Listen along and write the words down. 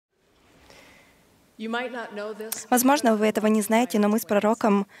Возможно, вы этого не знаете, но мы с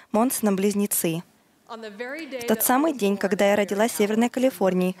пророком Монсоном близнецы. В тот самый день, когда я родилась в Северной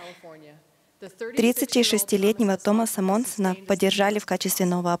Калифорнии, 36-летнего Томаса Монсона поддержали в качестве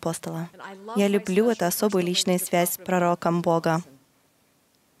нового апостола. Я люблю эту особую личную связь с пророком Бога.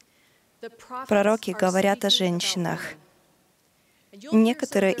 Пророки говорят о женщинах.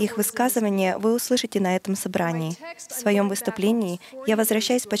 Некоторые их высказывания вы услышите на этом собрании. В своем выступлении я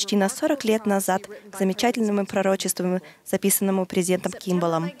возвращаюсь почти на 40 лет назад к замечательному пророчеству, записанному президентом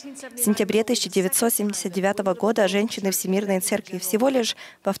Кимбаллом. В сентябре 1979 года женщины Всемирной Церкви всего лишь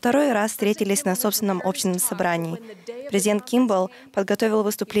во второй раз встретились на собственном общем собрании. Президент Кимбалл подготовил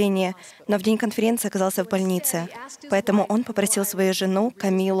выступление, но в день конференции оказался в больнице. Поэтому он попросил свою жену,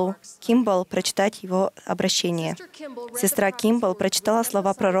 Камилу Кимбалл, прочитать его обращение. Сестра Кимбалл прочитала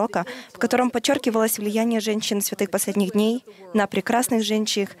слова пророка, в котором подчеркивалось влияние женщин святых последних дней на прекрасных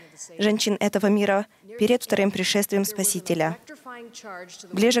женщин этого мира перед вторым пришествием Спасителя.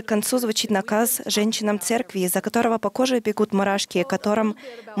 Ближе к концу звучит наказ женщинам церкви, из-за которого по коже бегут мурашки, о котором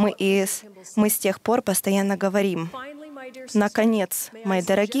мы с тех пор постоянно говорим. Наконец, мои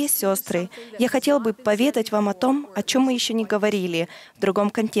дорогие сестры, я хотел бы поведать вам о том, о чем мы еще не говорили, в другом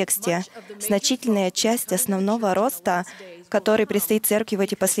контексте. Значительная часть основного роста, который предстоит церкви в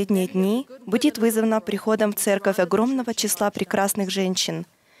эти последние дни, будет вызвана приходом в церковь огромного числа прекрасных женщин.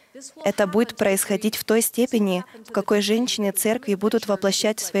 Это будет происходить в той степени, в какой женщины церкви будут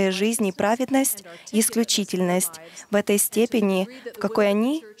воплощать в своей жизни праведность и исключительность, в этой степени, в какой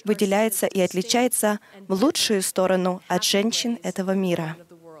они выделяются и отличаются в лучшую сторону от женщин этого мира.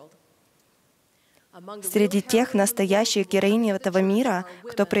 Среди тех настоящих героинь этого мира,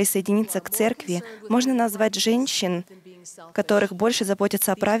 кто присоединится к церкви, можно назвать женщин, которых больше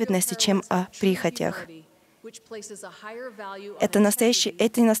заботятся о праведности, чем о прихотях. Эти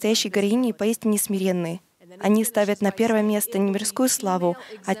настоящие героини поистине смиренны. Они ставят на первое место не мирскую славу,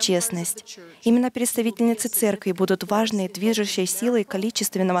 а честность. Именно представительницы церкви будут важной движущей силой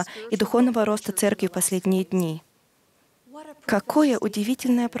количественного и духовного роста церкви в последние дни. Какое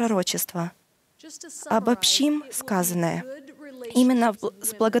удивительное пророчество! Обобщим сказанное. Именно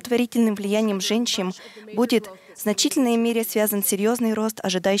с благотворительным влиянием женщин будет в значительной мере связан серьезный рост,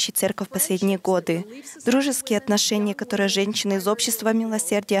 ожидающий церковь в последние годы. Дружеские отношения, которые женщины из общества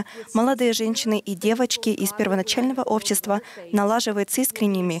милосердия, молодые женщины и девочки из первоначального общества налаживают с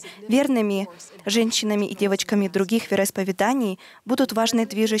искренними, верными женщинами и девочками других вероисповеданий, будут важной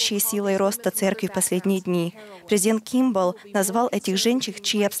движущей силой роста церкви в последние дни. Президент Кимбалл назвал этих женщин,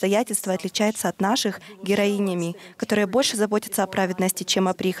 чьи обстоятельства отличаются от наших, героинями, которые больше заботятся о праведности, чем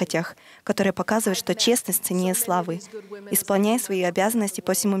о прихотях, которые показывают, что честность ценнее славы. Исполняя свои обязанности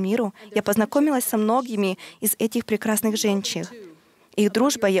по всему миру, я познакомилась со многими из этих прекрасных женщин. Их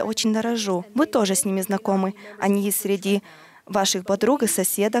дружба я очень дорожу. Вы тоже с ними знакомы. Они есть среди ваших подруг и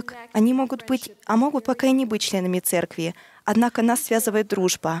соседок. Они могут пока и не быть членами церкви. Однако нас связывает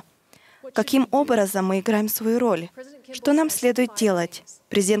дружба. Каким образом мы играем свою роль? Что нам следует делать?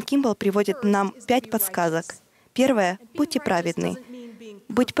 Президент Кимбалл приводит нам 5 подсказок. Первое — будьте праведны.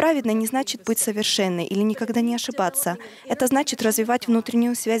 Быть праведной не значит быть совершенной или никогда не ошибаться. Это значит развивать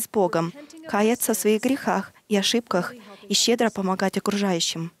внутреннюю связь с Богом, каяться в своих грехах и ошибках и щедро помогать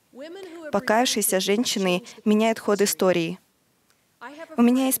окружающим. Покаявшиеся женщины меняют ход истории. У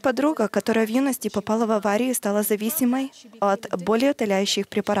меня есть подруга, которая в юности попала в аварию и стала зависимой от болеутоляющих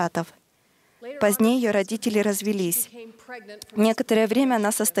препаратов. Позднее ее родители развелись. Некоторое время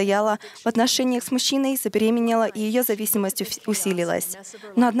она состояла в отношениях с мужчиной, забеременела, и ее зависимость усилилась.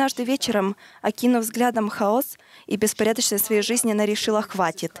 Но однажды вечером, окинув взглядом хаос и беспорядочность своей жизни, она решила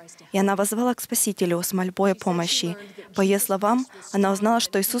 «хватит». И она воззвала к Спасителю с мольбой о помощи. По ее словам, она узнала,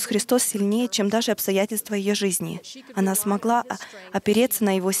 что Иисус Христос сильнее, чем даже обстоятельства ее жизни. Она смогла опереться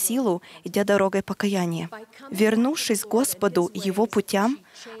на Его силу, идя дорогой покаяния. Вернувшись к Господу и Его путям,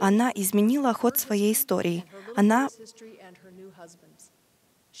 она изменила ход своей истории.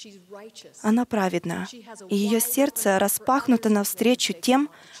 Она праведна, и ее сердце распахнуто навстречу тем,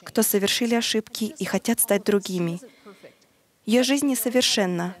 кто совершили ошибки и хотят стать другими. Ее жизнь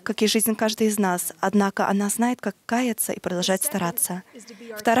несовершенна, как и жизнь каждой из нас, однако она знает, как каяться и продолжать стараться.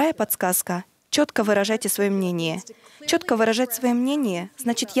 Вторая подсказка — четко выражайте свое мнение. Четко выражать свое мнение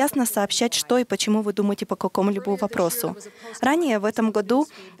значит ясно сообщать, что и почему вы думаете по какому-либо вопросу. Ранее в этом году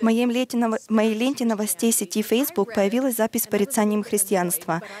в моей ленте новостей сети Facebook появилась запись с порицанием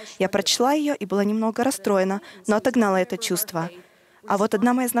христианства. Я прочла ее и была немного расстроена, но отогнала это чувство. А вот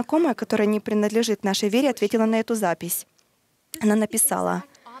одна моя знакомая, которая не принадлежит к нашей вере, ответила на эту запись. Она написала: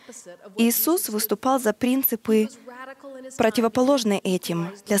 Иисус выступал за принципы, противоположные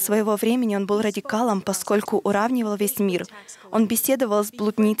этим. Для своего времени Он был радикалом, поскольку уравнивал весь мир. Он беседовал с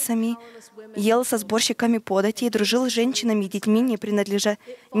блудницами, ел со сборщиками подати и дружил с женщинами и детьми,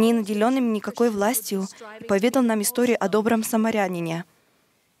 не наделенными никакой властью, и поведал нам историю о добром самарянине.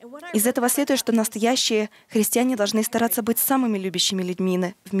 Из этого следует, что настоящие христиане должны стараться быть самыми любящими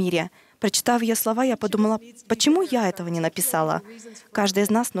людьми в мире. Прочитав ее слова, я подумала, почему я этого не написала? Каждый из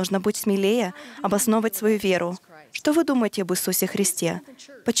нас нужно быть смелее, обосновывать свою веру. Что вы думаете об Иисусе Христе?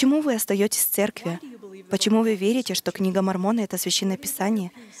 Почему вы остаетесь в церкви? Почему вы верите, что книга Мормона — это Священное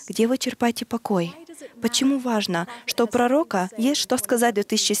Писание? Где вы черпаете покой? Почему важно, что у пророка есть что сказать в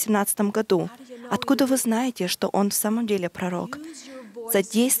 2017 году? Откуда вы знаете, что он в самом деле пророк?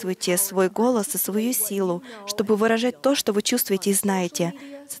 Задействуйте свой голос и свою силу, чтобы выражать то, что вы чувствуете и знаете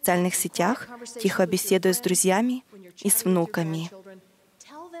в социальных сетях, тихо беседуя с друзьями и с внуками.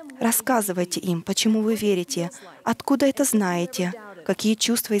 Рассказывайте им, почему вы верите, откуда это знаете, какие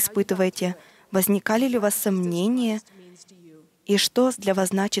чувства испытываете, возникали ли у вас сомнения и что для вас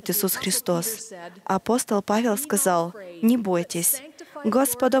значит Иисус Христос. Апостол Павел сказал: «Не бойтесь,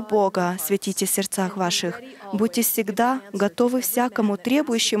 Господа Бога светите в сердцах ваших, будьте всегда готовы всякому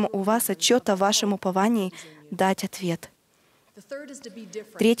требующему у вас отчета о вашем уповании дать ответ».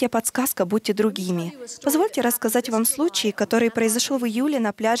 Третья подсказка — будьте другими. Позвольте рассказать вам случай, который произошел в июле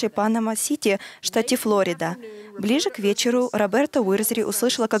на пляже Панама-Сити, штате Флорида. Ближе к вечеру Роберта Уирзери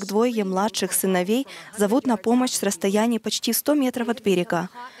услышала, как двое ее младших сыновей зовут на помощь с расстояния почти 100 метров от берега.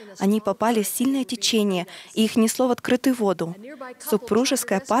 Они попали в сильное течение, и их несло в открытую воду.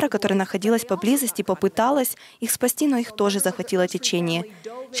 Супружеская пара, которая находилась поблизости, попыталась их спасти, но их тоже захватило течение.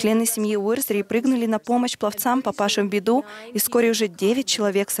 Члены семьи Уирзери прыгнули на помощь пловцам, попавшим в беду, и вскоре уже 9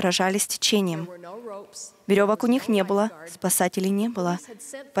 человек сражались с течением. Веревок у них не было, спасателей не было.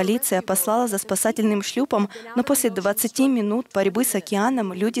 Полиция послала за спасательным шлюпом, но после 20 минут борьбы с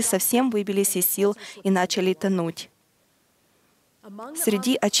океаном люди совсем выбились из сил и начали тонуть.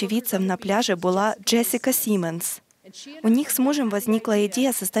 Среди очевидцев на пляже была Джессика Симмонс. У них с мужем возникла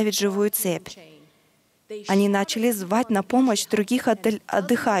идея составить живую цепь. Они начали звать на помощь других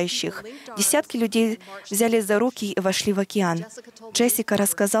отдыхающих. Десятки людей взялись за руки и вошли в океан. Джессика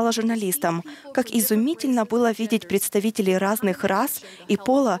рассказала журналистам, как изумительно было видеть представителей разных рас и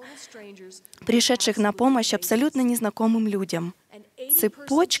пола, пришедших на помощь абсолютно незнакомым людям.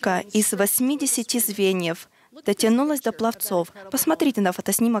 Цепочка из 80 звеньев дотянулась до пловцов. Посмотрите на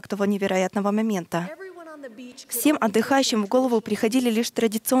фотоснимок того невероятного момента. Всем отдыхающим в голову приходили лишь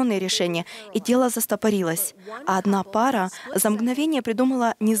традиционные решения, и дело застопорилось. А одна пара за мгновение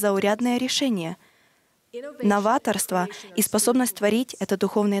придумала незаурядное решение. Новаторство и способность творить — это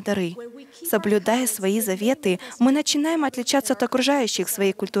духовные дары. Соблюдая свои заветы, мы начинаем отличаться от окружающих в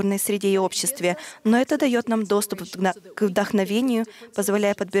своей культурной среде и обществе, но это дает нам доступ к вдохновению,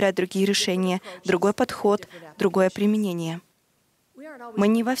 позволяя подбирать другие решения, другой подход, другое применение. Мы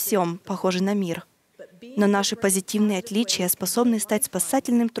не во всем похожи на мир, но наши позитивные отличия способны стать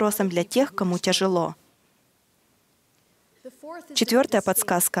спасательным тросом для тех, кому тяжело. Четвертая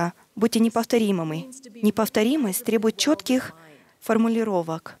подсказка — будьте неповторимыми. Неповторимость требует четких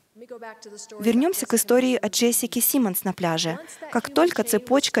формулировок. Вернемся к истории о Джессике Симмонс на пляже. Как только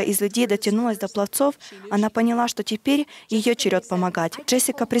цепочка из людей дотянулась до пловцов, она поняла, что теперь ее черед помогать.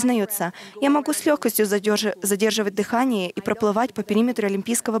 Джессика признается: «Я могу с легкостью задерживать дыхание и проплывать по периметру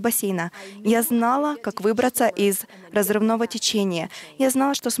Олимпийского бассейна. Я знала, как выбраться из разрывного течения. Я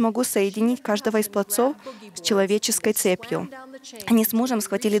знала, что смогу соединить каждого из пловцов с человеческой цепью». Они с мужем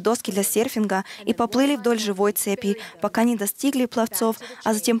схватили доски для серфинга и поплыли вдоль живой цепи, пока не достигли пловцов,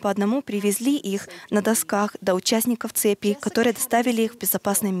 а затем по одному привезли их на досках до участников цепи, которые доставили их в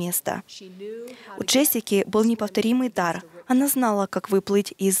безопасное место. У Джессики был неповторимый дар. Она знала, как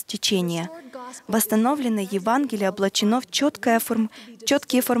выплыть из течения. Восстановленное Евангелие облачено в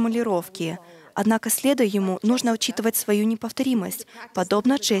четкие формулировки. Однако, следуя ему, нужно учитывать свою неповторимость.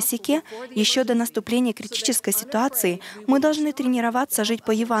 Подобно Джессике, еще до наступления критической ситуации мы должны тренироваться жить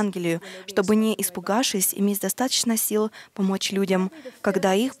по Евангелию, чтобы, не испугавшись, иметь достаточно сил помочь людям,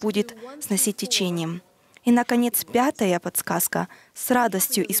 когда их будет сносить течением. И, наконец, пятая подсказка — с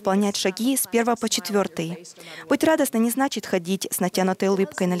радостью исполнять шаги с 1 по 4. Быть радостно не значит ходить с натянутой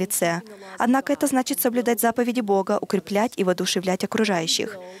улыбкой на лице. Однако это значит соблюдать заповеди Бога, укреплять и воодушевлять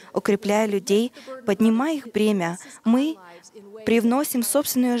окружающих. Укрепляя людей, поднимая их бремя, мы привносим в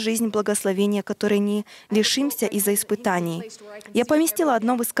собственную жизнь благословения, которые не лишимся из-за испытаний. Я поместила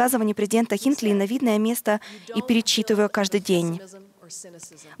одно высказывание президента Хинкли на видное место и перечитываю каждый день.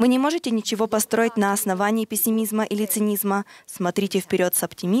 Вы не можете ничего построить на основании пессимизма или цинизма. Смотрите вперед с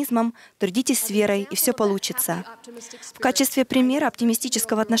оптимизмом, трудитесь с верой, и все получится. В качестве примера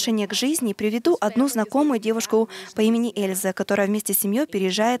оптимистического отношения к жизни приведу одну знакомую девушку по имени Эльза, которая вместе с семьей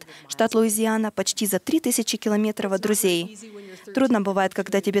переезжает в штат Луизиана почти за 3000 километров от друзей. Трудно бывает,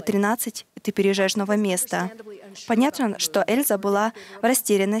 когда тебе 13, и ты переезжаешь в новое место. Понятно, что Эльза была в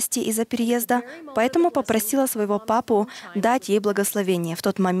растерянности из-за переезда, поэтому попросила своего папу дать ей благословение. В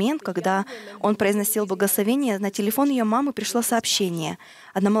тот момент, когда он произносил благословение, на телефон ее мамы пришло сообщение.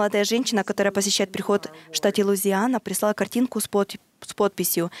 Одна молодая женщина, которая посещает приход в штате Луизиана, прислала картинку с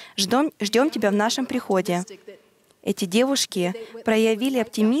подписью «Ждем тебя в нашем приходе». Эти девушки проявили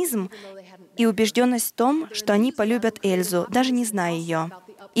оптимизм и убежденность в том, что они полюбят Эльзу, даже не зная ее.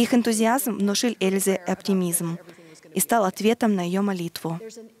 Их энтузиазм внушил Эльзе оптимизм и стал ответом на ее молитву.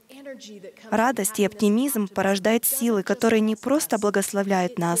 Радость и оптимизм порождают силы, которые не просто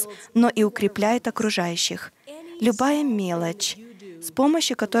благословляют нас, но и укрепляют окружающих. Любая мелочь, с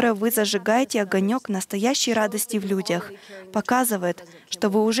помощью которой вы зажигаете огонек настоящей радости в людях, показывает, что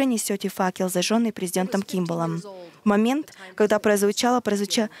вы уже несете факел, зажженный президентом Кимбаллом. В момент, когда прозвучало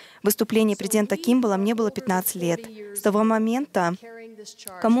выступление президента Кимбалла, мне было 15 лет. С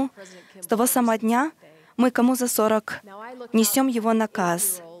того самого дня мы, кому за 40, несем его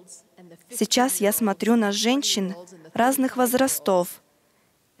наказ. Сейчас я смотрю на женщин разных возрастов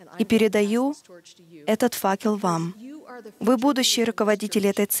и передаю этот факел вам. Вы будущие руководители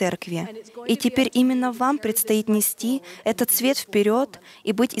этой церкви, и теперь именно вам предстоит нести этот свет вперед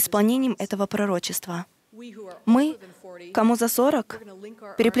и быть исполнением этого пророчества. Мы, кому за 40,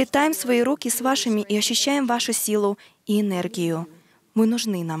 переплетаем свои руки с вашими и ощущаем вашу силу и энергию. Вы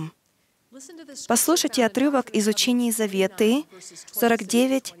нужны нам. Послушайте отрывок из учения Заветы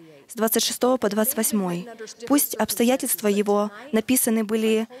 49, с 26 по 28. Пусть обстоятельства его написаны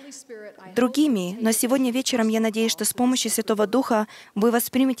были другими, но сегодня вечером я надеюсь, что с помощью Святого Духа вы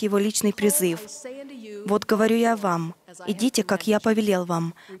воспримете его личный призыв. «Вот говорю я вам, идите, как я повелел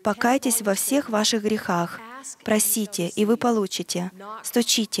вам, покайтесь во всех ваших грехах, просите, и вы получите,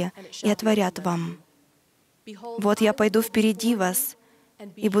 стучите, и отворят вам. Вот я пойду впереди вас,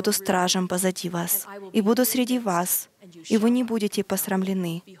 и буду стражем позади вас, и буду среди вас, и вы не будете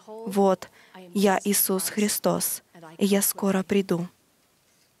посрамлены. Вот, я Иисус Христос, и я скоро приду».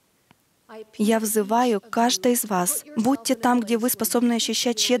 Я взываю каждого из вас, будьте там, где вы способны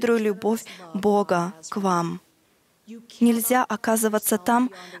ощущать щедрую любовь Бога к вам. Нельзя оказываться там,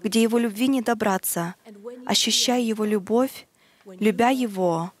 где Его любви не добраться. Ощущая Его любовь, любя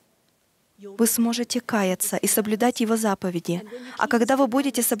Его, вы сможете каяться и соблюдать Его заповеди. А когда вы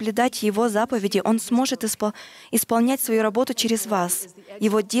будете соблюдать Его заповеди, Он сможет исполнять свою работу через вас.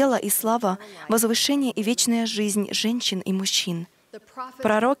 Его дело и слава, возвышение и вечная жизнь женщин и мужчин.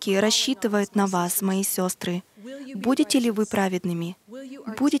 Пророки рассчитывают на вас, мои сестры. Будете ли вы праведными?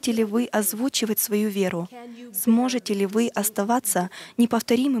 Будете ли вы озвучивать свою веру? Сможете ли вы оставаться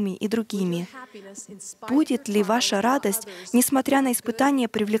неповторимыми и другими? Будет ли ваша радость, несмотря на испытания,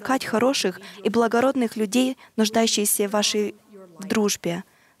 привлекать хороших и благородных людей, нуждающихся в вашей дружбе?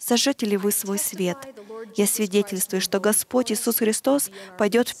 Зажжете ли вы свой свет? Я свидетельствую, что Господь Иисус Христос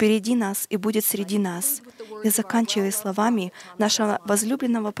пойдет впереди нас и будет среди нас. Я заканчиваю словами нашего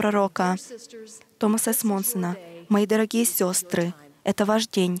возлюбленного пророка Томаса Смонсона. «Мои дорогие сестры, это ваш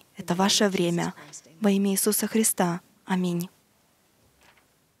день, это ваше время. Во имя Иисуса Христа. Аминь».